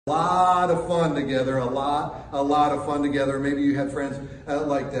lot of fun together, a lot of fun together. Maybe you had friends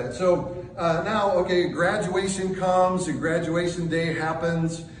like that. So now, okay, graduation comes and graduation day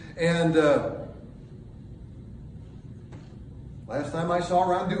happens. And last time I saw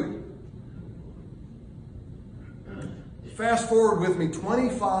Ron Dewey. Fast forward with me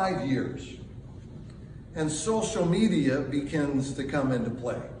 25 years. And social media begins to come into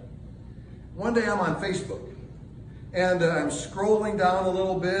play. One day I'm on Facebook. And I'm scrolling down a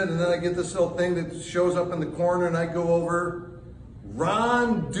little bit, and then I get this little thing that shows up in the corner, and I go over.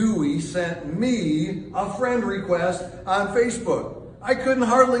 Ron Dewey sent me a friend request on Facebook. I couldn't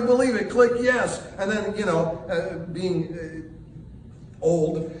hardly believe it. Click yes. And then, being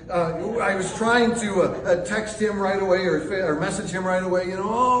old, I was trying to text him right away or message him right away,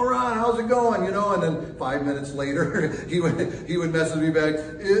 oh, Ron, how's it going? And then 5 minutes later, he would message me back,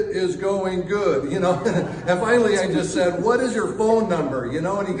 it is going good, And finally I just said, what is your phone number?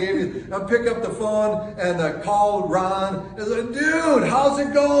 And he gave me, I pick up the phone and called Ron. I said, dude, how's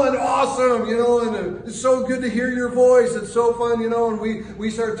it going? Awesome, and it's so good to hear your voice. It's so fun, and we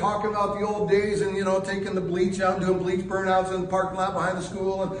started talking about the old days and, taking the bleach out and doing bleach burnouts in the parking lot behind the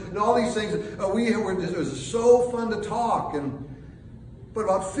school and all these things. It was so fun to talk. But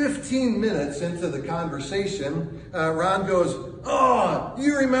about 15 minutes into the conversation, Ron goes, oh,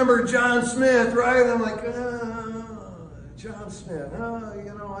 you remember John Smith, right? I'm like, John Smith,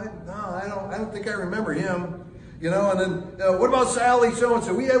 I don't think I remember him, and then what about Sally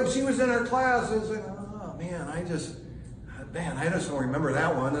so-and-so? She was in our class. I was like, oh man, I just don't remember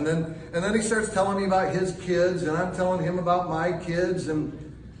that one. And then he starts telling me about his kids, and I'm telling him about my kids. And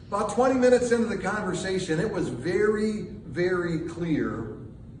about 20 minutes into the conversation, it was very, very clear.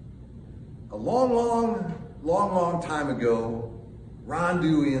 A long time ago, Ron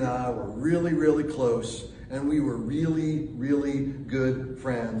Dewey and I were really, really close, and we were really, really good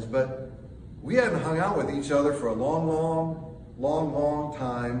friends. But we hadn't hung out with each other for a long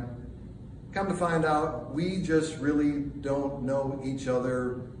time. Come to find out, we just really don't know each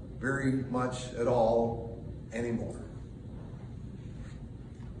other very much at all anymore.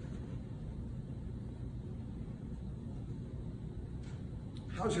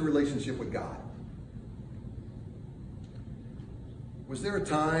 How's your relationship with God? Was there a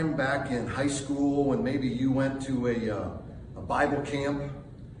time back in high school when maybe you went to a Bible camp?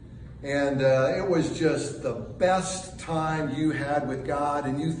 And it was just the best time you had with God,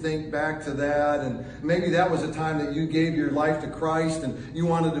 and you think back to that, and maybe that was a time that you gave your life to Christ and you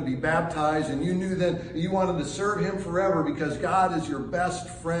wanted to be baptized, and you knew that you wanted to serve Him forever because God is your best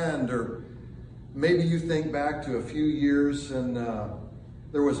friend. Or maybe you think back to a few years and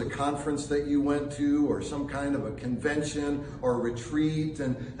there was a conference that you went to, or some kind of a convention or a retreat,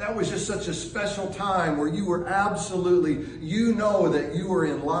 and that was just such a special time where you were absolutely, that you were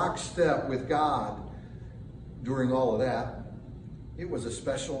in lockstep with God during all of that. It was a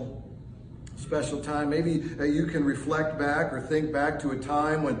special time. Maybe you can reflect back or think back to a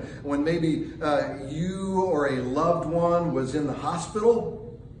time when maybe you or a loved one was in the hospital.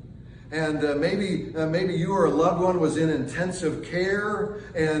 And maybe you or a loved one was in intensive care,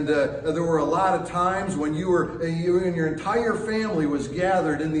 and there were a lot of times when you and your entire family was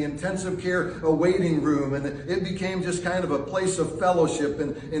gathered in the intensive care waiting room, and it became just kind of a place of fellowship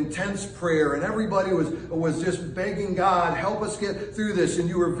and intense prayer, and everybody was just begging God, help us get through this. And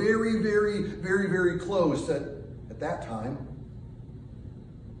you were very, very, very, very close at that time.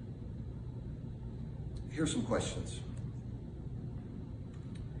 Here's some questions.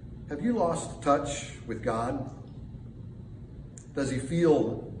 Have you lost touch with God? Does He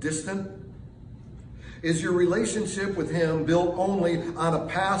feel distant? Is your relationship with Him built only on a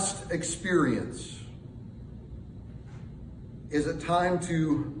past experience? Is it time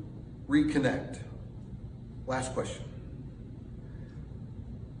to reconnect? Last question.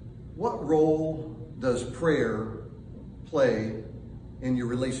 What role does prayer play in your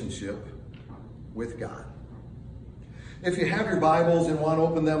relationship with God? If you have your Bibles and want to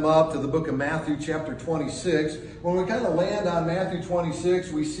open them up to the book of Matthew chapter 26, when we kind of land on Matthew 26,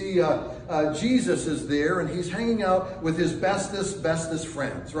 we see Jesus is there, and He's hanging out with His bestest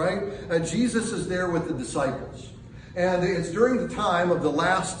friends, right? Jesus is there with the disciples. And it's during the time of the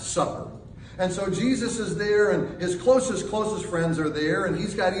Last Supper. And so Jesus is there, and his closest friends are there, and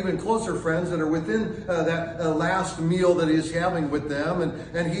he's got even closer friends that are within that last meal that he's having with them.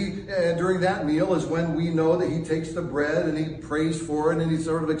 And he, during that meal is when we know that he takes the bread and he prays for it, and he's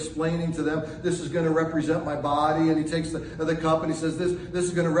sort of explaining to them, this is going to represent my body. And he takes the cup and he says, this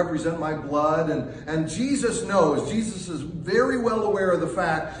is going to represent my blood. And Jesus knows, Jesus is very well aware of the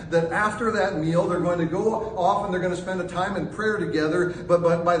fact that after that meal, they're going to go off and they're going to spend a time in prayer together.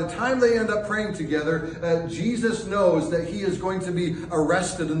 But by the time they end up praying together, Jesus knows that he is going to be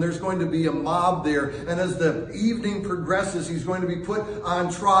arrested and there's going to be a mob there. And as the evening progresses, he's going to be put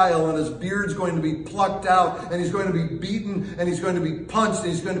on trial and his beard's going to be plucked out and he's going to be beaten and he's going to be punched and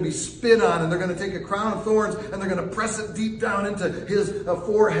he's going to be spit on, and they're going to take a crown of thorns and they're going to press it deep down into his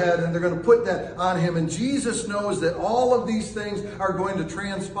forehead and they're going to put that on him. And Jesus knows that all of these things are going to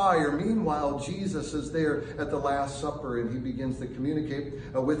transpire. Meanwhile, Jesus is there at the Last Supper and he begins to communicate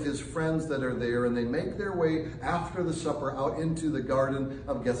with his friends that are there, and they make their way after the supper out into the Garden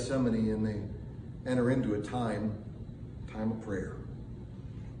of Gethsemane, and they enter into a time of prayer.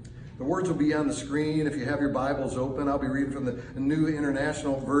 The words will be on the screen if you have your Bibles open. I'll be reading from the New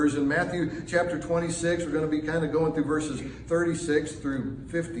International Version. Matthew chapter 26, we're going to be kind of going through verses 36 through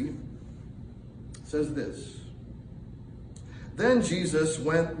 50. It says this: Then Jesus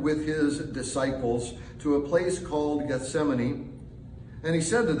went with his disciples to a place called Gethsemane, and he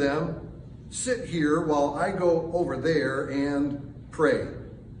said to them, sit here while I go over there and pray.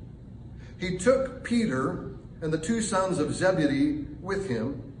 He took Peter and the two sons of Zebedee with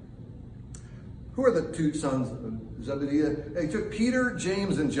him. Who are the two sons of Zebedee? He took Peter,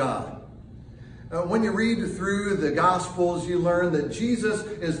 James, and John. When you read through the Gospels, you learn that Jesus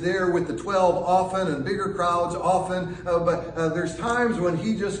is there with the 12 often and bigger crowds often. But there's times when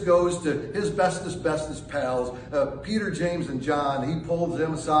he just goes to his bestest pals, Peter, James, and John. He pulls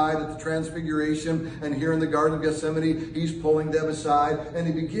them aside at the Transfiguration. And here in the Garden of Gethsemane, he's pulling them aside. And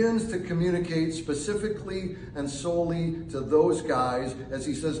he begins to communicate specifically and solely to those guys as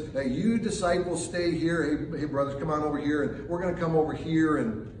he says, hey, you disciples stay here. Hey, brothers, come on over here. And we're going to come over here.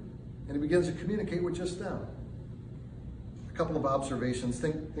 And he begins to communicate with just them. A couple of observations.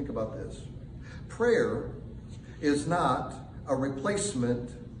 Think about this. Prayer is not a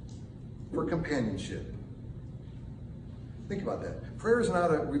replacement for companionship. Think about that. Prayer is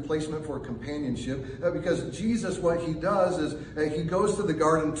not a replacement for companionship because Jesus, what he does is he goes to the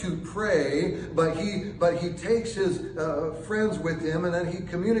garden to pray, but he takes his friends with him and then he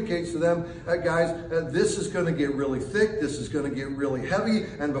communicates to them, guys, this is going to get really thick. This is going to get really heavy.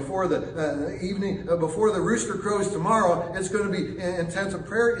 And before the evening, before the rooster crows tomorrow, it's going to be intense.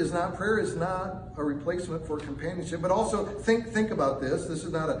 Prayer is not a replacement for companionship. But also think about this. This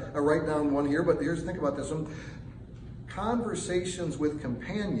is not a write down one here, but think about this one. Conversations with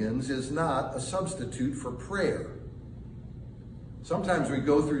companions is not a substitute for prayer. Sometimes we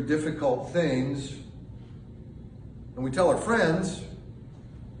go through difficult things and we tell our friends,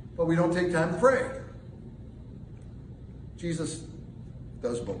 but we don't take time to pray. Jesus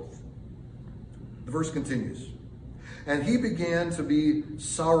does both. The verse continues. And he began to be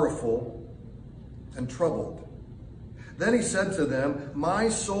sorrowful and troubled. Then he said to them, my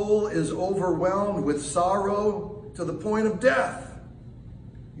soul is overwhelmed with sorrow to the point of death.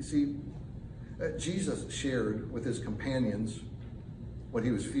 You see, Jesus shared with his companions what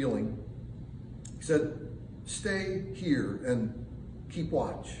he was feeling. He said, stay here and keep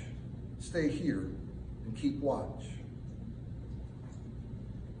watch. Stay here and keep watch.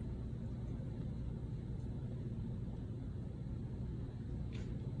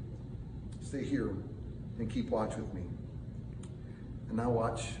 Stay here and keep watch with me. And now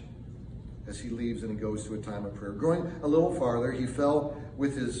watch as he leaves and he goes to a time of prayer. Going a little farther, he fell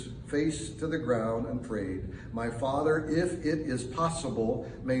with his face to the ground and prayed, my Father, if it is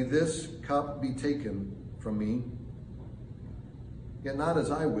possible, may this cup be taken from me. Yet not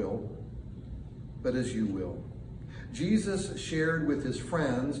as I will, but as you will. Jesus shared with his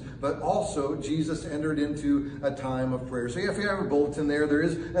friends, but also Jesus entered into a time of prayer. So if you have a bulletin there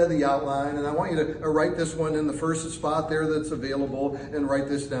is the outline, and I want you to write this one in the first spot there that's available and write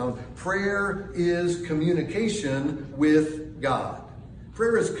this down. Prayer is communication with God.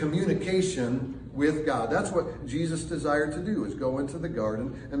 Prayer is communication with God. That's what Jesus desired to do, is go into the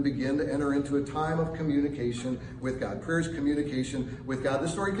garden and begin to enter into a time of communication with God. Prayer is communication with God. The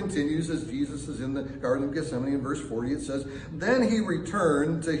story continues as Jesus is in the Garden of Gethsemane. In verse 40 it says, then he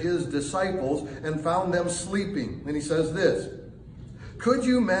returned to his disciples and found them sleeping. And he says this, could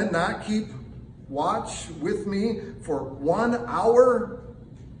you men not keep watch with me for 1 hour?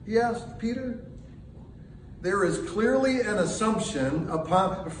 He asked Peter. there is clearly an assumption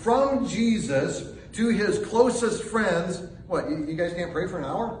from Jesus to his closest friends. What, you guys can't pray for an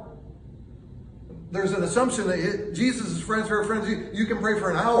hour? There's an assumption that Jesus' friends are friends. You can pray for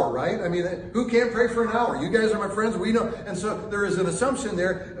an hour, right? I mean, who can't pray for an hour? You guys are my friends. We know. And so there is an assumption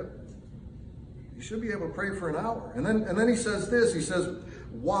there. You should be able to pray for an hour. And then he says this. He says,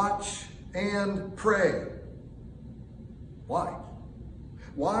 watch and pray. Why?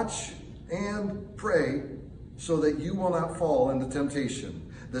 Watch and pray so that you will not fall into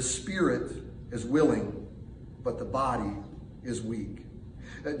temptation. The spirit is willing, but the body is weak.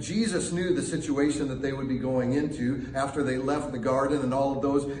 Jesus knew the situation that they would be going into after they left the garden and all of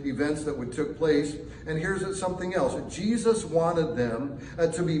those events that would took place. And here's something else. Jesus wanted them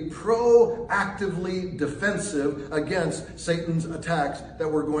to be proactively defensive against Satan's attacks that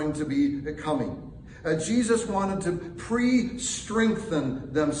were going to be coming. Jesus wanted to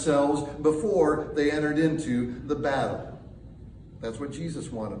pre-strengthen themselves before they entered into the battle. That's what Jesus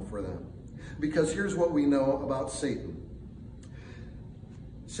wanted for them. Because here's what we know about Satan.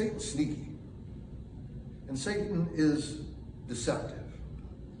 Satan's sneaky. And Satan is deceptive.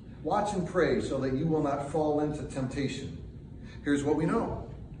 Watch and pray so that you will not fall into temptation. Here's what we know.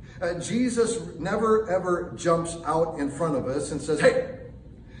 Jesus never ever jumps out in front of us and says, hey,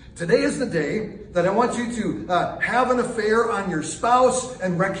 today is the day that I want you to have an affair on your spouse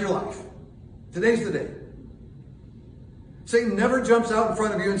and wreck your life. Today's the day. Satan never jumps out in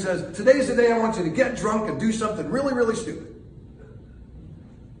front of you and says, today's the day I want you to get drunk and do something really, really stupid.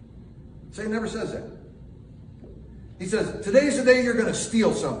 Satan never says that. He says, today's the day you're going to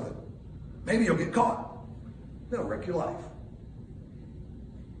steal something. Maybe you'll get caught. That'll wreck your life.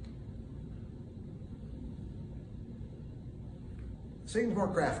 Satan's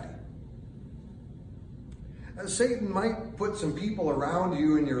more crafty. Satan might put some people around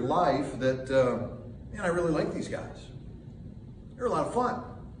you in your life that, man, I really like these guys. They're a lot of fun.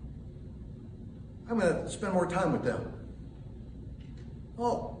 I'm going to spend more time with them.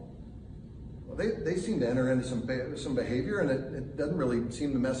 Oh, well, they seem to enter into some behavior, and it doesn't really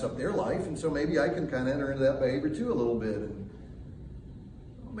seem to mess up their life, and so maybe I can kind of enter into that behavior too a little bit, and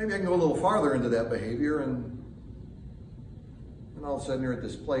maybe I can go a little farther into that behavior, and all of a sudden you're at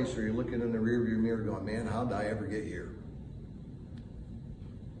this place where you're looking in the rearview mirror going, man, how did I ever get here?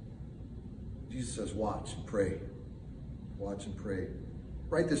 Jesus says, watch and pray. Watch and pray.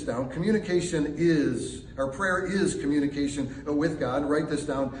 Write this down. Prayer is communication with God. Write this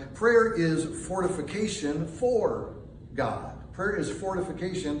down. Prayer is fortification for God. Prayer is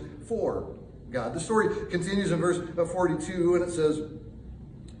fortification for God. The story continues in verse 42, and it says,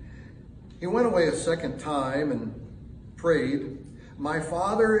 he went away a second time and prayed, my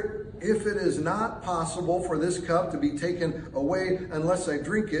Father, if it is not possible for this cup to be taken away unless I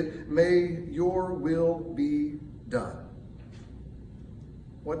drink it, may your will be done.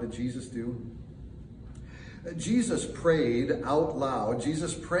 What did Jesus do? Jesus prayed out loud.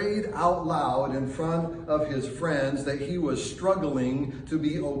 Jesus prayed out loud in front of his friends that he was struggling to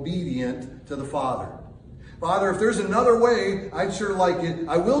be obedient to the Father. Father, if there's another way, I'd sure like it.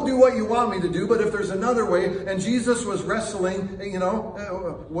 I will do what you want me to do, but if there's another way, and Jesus was wrestling,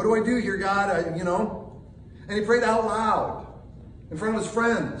 what do I do here, God? And he prayed out loud in front of his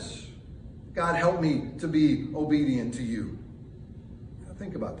friends. God, help me to be obedient to you. Now,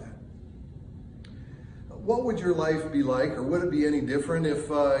 think about that. What would your life be like, or would it be any different if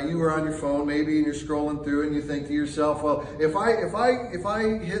you were on your phone maybe and you're scrolling through and you think to yourself, well, if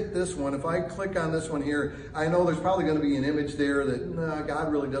I hit this one, if I click on this one here, I know there's probably going to be an image there that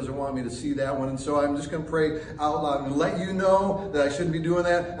God really doesn't want me to see that one, and so I'm just going to pray out loud and let you know that I shouldn't be doing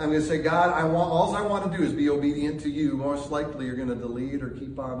that. I'm going to say, God, all I want to do is be obedient to you. Most likely you're going to delete or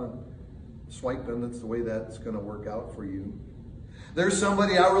keep on swiping. That's the way that's going to work out for you. There's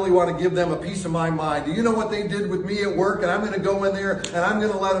somebody, I really want to give them a piece of my mind. Do you know what they did with me at work? And I'm going to go in there and I'm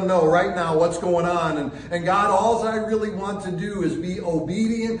going to let them know right now what's going on. And God, all I really want to do is be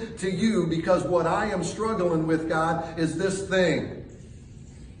obedient to you, because what I am struggling with, God, is this thing.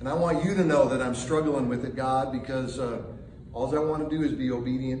 And I want you to know that I'm struggling with it, God, because all I want to do is be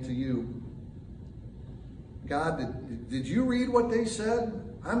obedient to you. God, did you read what they said?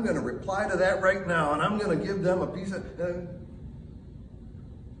 I'm going to reply to that right now, and I'm going to give them a piece of...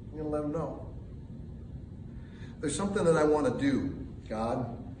 I'm going to let them know. There's something that I want to do,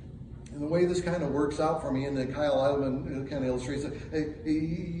 God. And the way this kind of works out for me, and that Kyle Edelman kind of illustrates it, hey,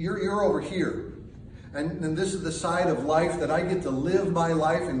 you're over here. And this is the side of life that I get to live my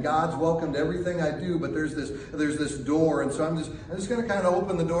life, and God's welcome to everything I do, but there's this door. And so I'm just going to kind of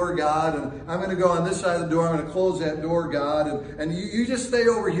open the door, God, and I'm going to go on this side of the door. I'm going to close that door, God, and you just stay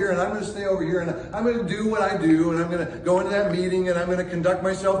over here, and I'm going to stay over here, and I'm going to do what I do, and I'm going to go into that meeting, and I'm going to conduct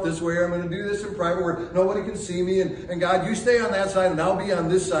myself this way, or I'm going to do this in private where nobody can see me, and God, you stay on that side, and I'll be on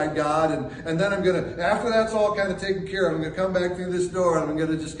this side, God, and then I'm going to, after that's all kind of taken care of, I'm going to come back through this door, and I'm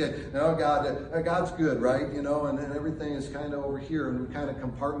going to just get, oh, God, God's good, right? You know, and everything is kind of over here, and we kind of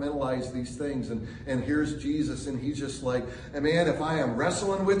compartmentalize these things, and here's Jesus, and he's just like, man, if I am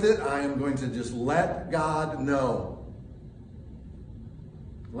wrestling with it, I am going to just let God know.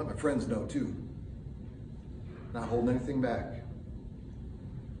 Let my friends know too. Not holding anything back.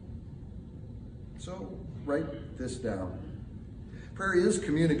 So write this down. Prayer is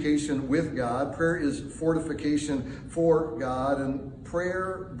communication with God. Prayer is fortification for God, and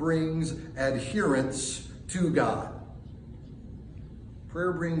prayer brings adherence to God.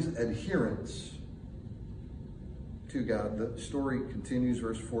 Prayer brings adherence to God. The story continues,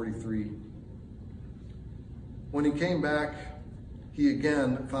 verse 43. When he came back, he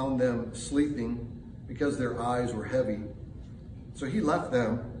again found them sleeping because their eyes were heavy. So he left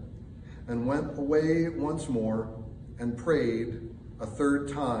them and went away once more and prayed a third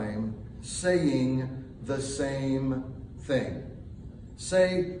time, saying the same thing.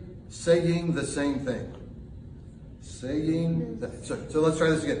 Saying the same thing. So let's try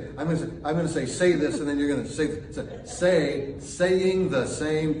this again. I'm going to say this, and then you're going to saying the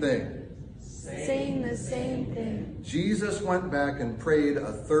same thing. Saying the same thing. Jesus went back and prayed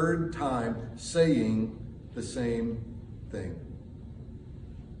a third time, saying the same thing.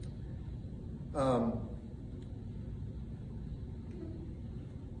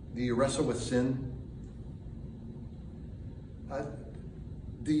 Do you wrestle with sin?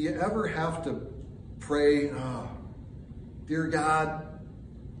 Do you ever have to pray, oh, dear God,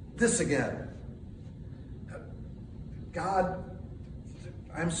 this again? God,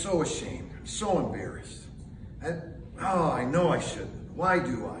 I'm so ashamed. I'm so embarrassed. I know I shouldn't. Why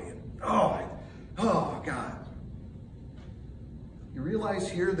do I? Oh, God. You realize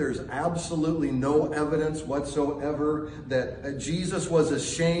here there's absolutely no evidence whatsoever that Jesus was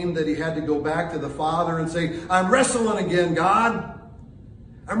ashamed that he had to go back to the Father and say, I'm wrestling again, God.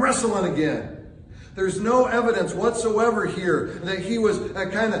 I'm wrestling again. There's no evidence whatsoever here that he was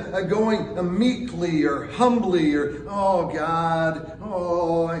kind of going meekly or humbly or, oh, God,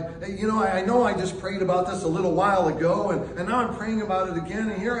 I know I just prayed about this a little while ago and now I'm praying about it again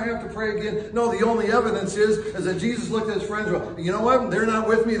and here I have to pray again. No, the only evidence is that Jesus looked at his friends and went, you know what? They're not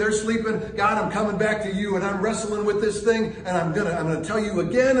with me. They're sleeping. God, I'm coming back to you and I'm wrestling with this thing and I'm going to tell you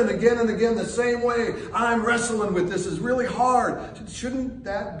again and again and again the same way. I'm wrestling with this. It's really hard. Shouldn't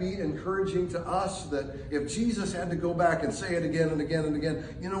that be encouraging to us that if Jesus had to go back and say it again and again and again,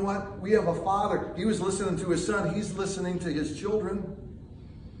 you know what? We have a Father. He was listening to his Son. He's listening to his children.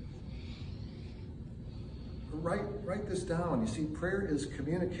 Write this down. You see, prayer is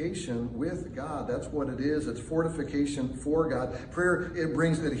communication with God. That's what it is. It's fortification for God. Prayer, it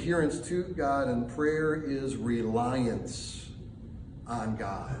brings adherence to God, and prayer is reliance on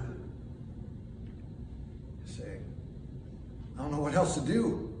God. You say, I don't know what else to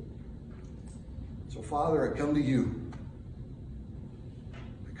do. So, Father, I come to you.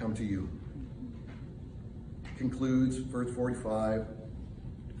 I come to you. Concludes, verse 45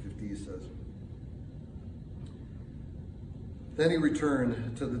 to 50, he says, Then he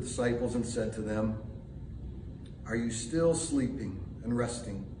returned to the disciples and said to them, Are you still sleeping and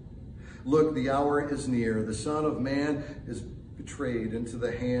resting? Look, the hour is near. The Son of Man is betrayed into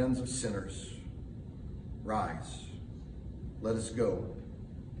the hands of sinners. Rise, let us go.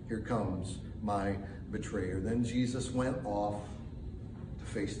 Here comes my betrayer. Then Jesus went off to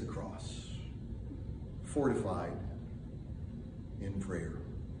face the cross, fortified in prayer.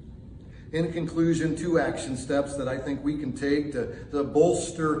 In conclusion, 2 action steps that I think we can take to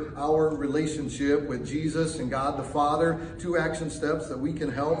bolster our relationship with Jesus and God the Father. 2 action steps that we can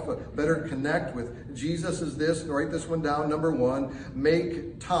help better connect with Jesus is this. Write this one down. Number 1,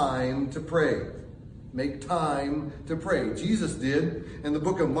 make time to pray. Make time to pray. Jesus did in the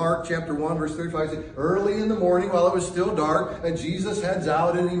book of Mark, chapter 1, verse 35. Said, early in the morning, while it was still dark, and Jesus heads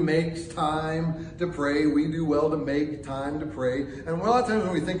out and he makes time to pray. We do well to make time to pray. And a lot of times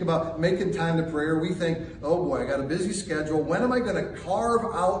when we think about making time to prayer, we think, oh boy, I got a busy schedule. When am I going to carve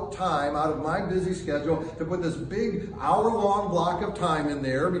out time out of my busy schedule to put this big hour-long block of time in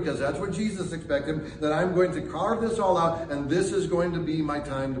there? Because that's what Jesus expected, that I'm going to carve this all out, and this is going to be my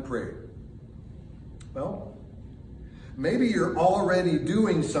time to pray. Well, Maybe you're already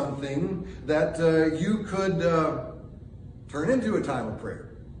doing something that you could turn into a time of prayer.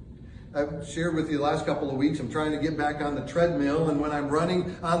 I've shared with you the last couple of weeks, I'm trying to get back on the treadmill, and when I'm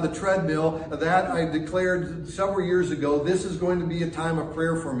running on the treadmill, that I declared several years ago, this is going to be a time of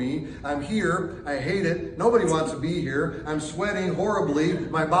prayer for me. I'm here, I hate it, nobody wants to be here, I'm sweating horribly,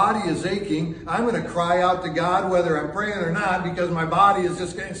 my body is aching, I'm going to cry out to God whether I'm praying or not, because my body is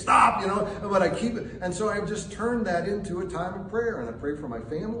just going to stop, but I keep it. And so I've just turned that into a time of prayer, and I pray for my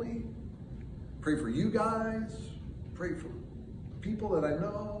family, pray for you guys, pray for people that I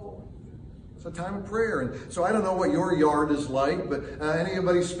know. It's a time of prayer. And so I don't know what your yard is like, but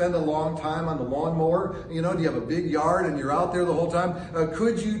anybody spend a long time on the lawnmower? Do you have a big yard and you're out there the whole time?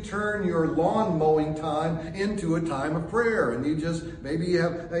 Could you turn your lawn mowing time into a time of prayer? And maybe you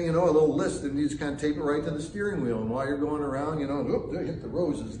have, a little list, and you just kind of tape it right to the steering wheel. And while you're going around, they hit the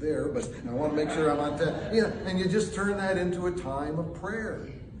roses there, but I want to make sure I'm on time. And you just turn that into a time of prayer.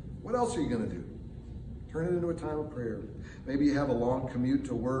 What else are you going to do? Turn it into a time of prayer. Maybe you have a long commute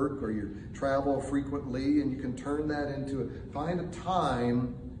to work, or you travel frequently, and you can turn that find a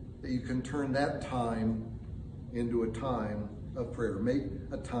time that you can turn that time into a time of prayer. Make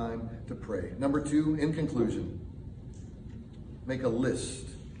a time to pray. Number 2, in conclusion, make a list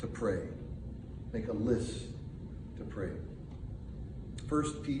to pray. Make a list to pray.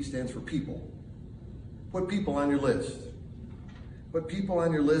 First P stands for people. Put people on your list. Put people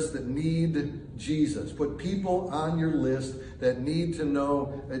on your list that need Jesus. Put people on your list that need to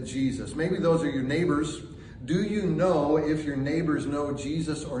know Jesus. Maybe those are your neighbors. Do you know if your neighbors know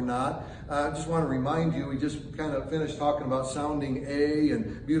Jesus or not? I just want to remind you, we just kind of finished talking about sounding A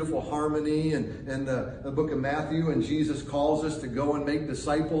and beautiful harmony and the book of Matthew, and Jesus calls us to go and make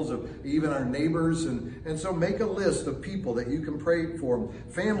disciples of even our neighbors. And so make a list of people that you can pray for.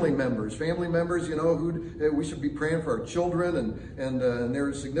 Family members, who we should be praying for our children and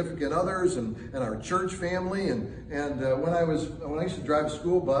their significant others and our church family. And when I used to drive a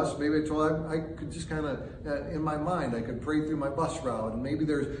school bus, maybe I could just kind of, in my mind, I could pray through my bus route, and maybe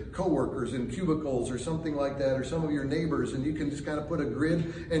there's coworkers in cubicles or something like that, or some of your neighbors, and you can just kind of put a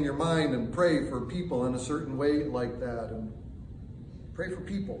grid in your mind and pray for people in a certain way like that. And pray for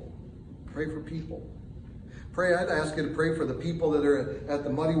people. Pray for people. I'd ask you to pray for the people that are at the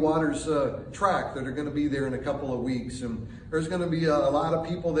Muddy Waters track that are going to be there in a couple of weeks. And there's going to be a lot of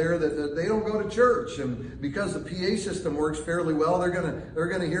people there that they don't go to church, and because the PA system works fairly well, they're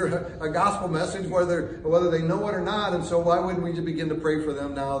going to hear a gospel message whether they know it or not. And so why wouldn't we just begin to pray for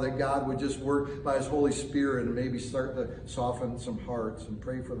them now, that God would just work by His Holy Spirit and maybe start to soften some hearts, and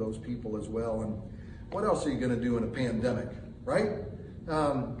pray for those people as well. And what else are you going to do in a pandemic, right?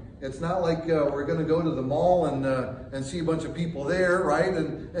 It's not like we're going to go to the mall and see a bunch of people there, right?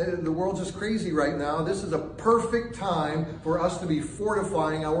 And the world's just crazy right now. This is a perfect time for us to be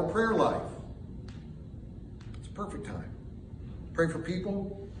fortifying our prayer life. It's a perfect time. Pray for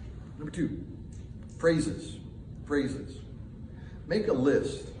people. Number 2, praises. Praises. Make a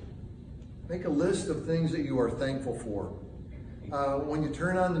list. Make a list of things that you are thankful for. When you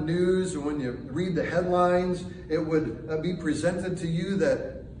turn on the news, or when you read the headlines, it would be presented to you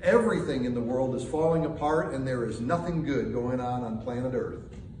that everything in the world is falling apart and there is nothing good going on planet Earth.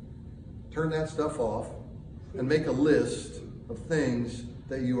 Turn that stuff off and make a list of things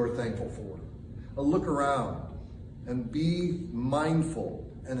that you are thankful for. Look around and be mindful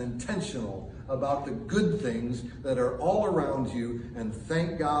and intentional about the good things that are all around you, and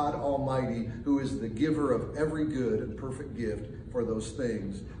thank God Almighty, who is the giver of every good and perfect gift, for those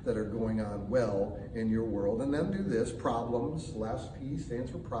things that are going on well in your world. And then do this, problems. Last P stands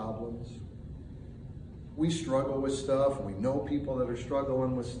for problems. We struggle with stuff. We know people that are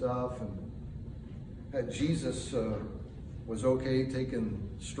struggling with stuff. And Jesus was okay taking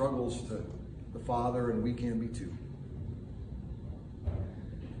struggles to the Father, and we can be too.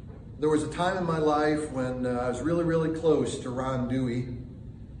 There was a time in my life when I was really, really close to Ron Dewey.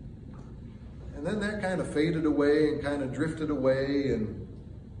 And then that kind of faded away and kind of drifted away, and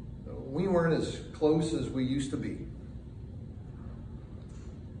we weren't as close as we used to be.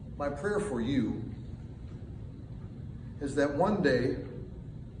 My prayer for you is that one day,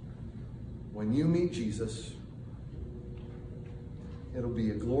 when you meet Jesus, it'll be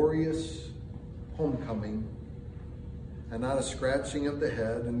a glorious homecoming and not a scratching of the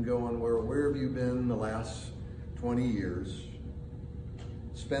head and going, where have you been the last 20 years?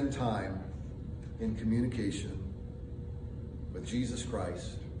 Spend time in communication with Jesus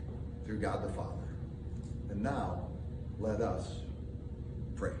Christ through God the Father. And now, let us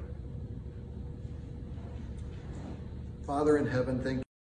pray. Father in heaven, thank you.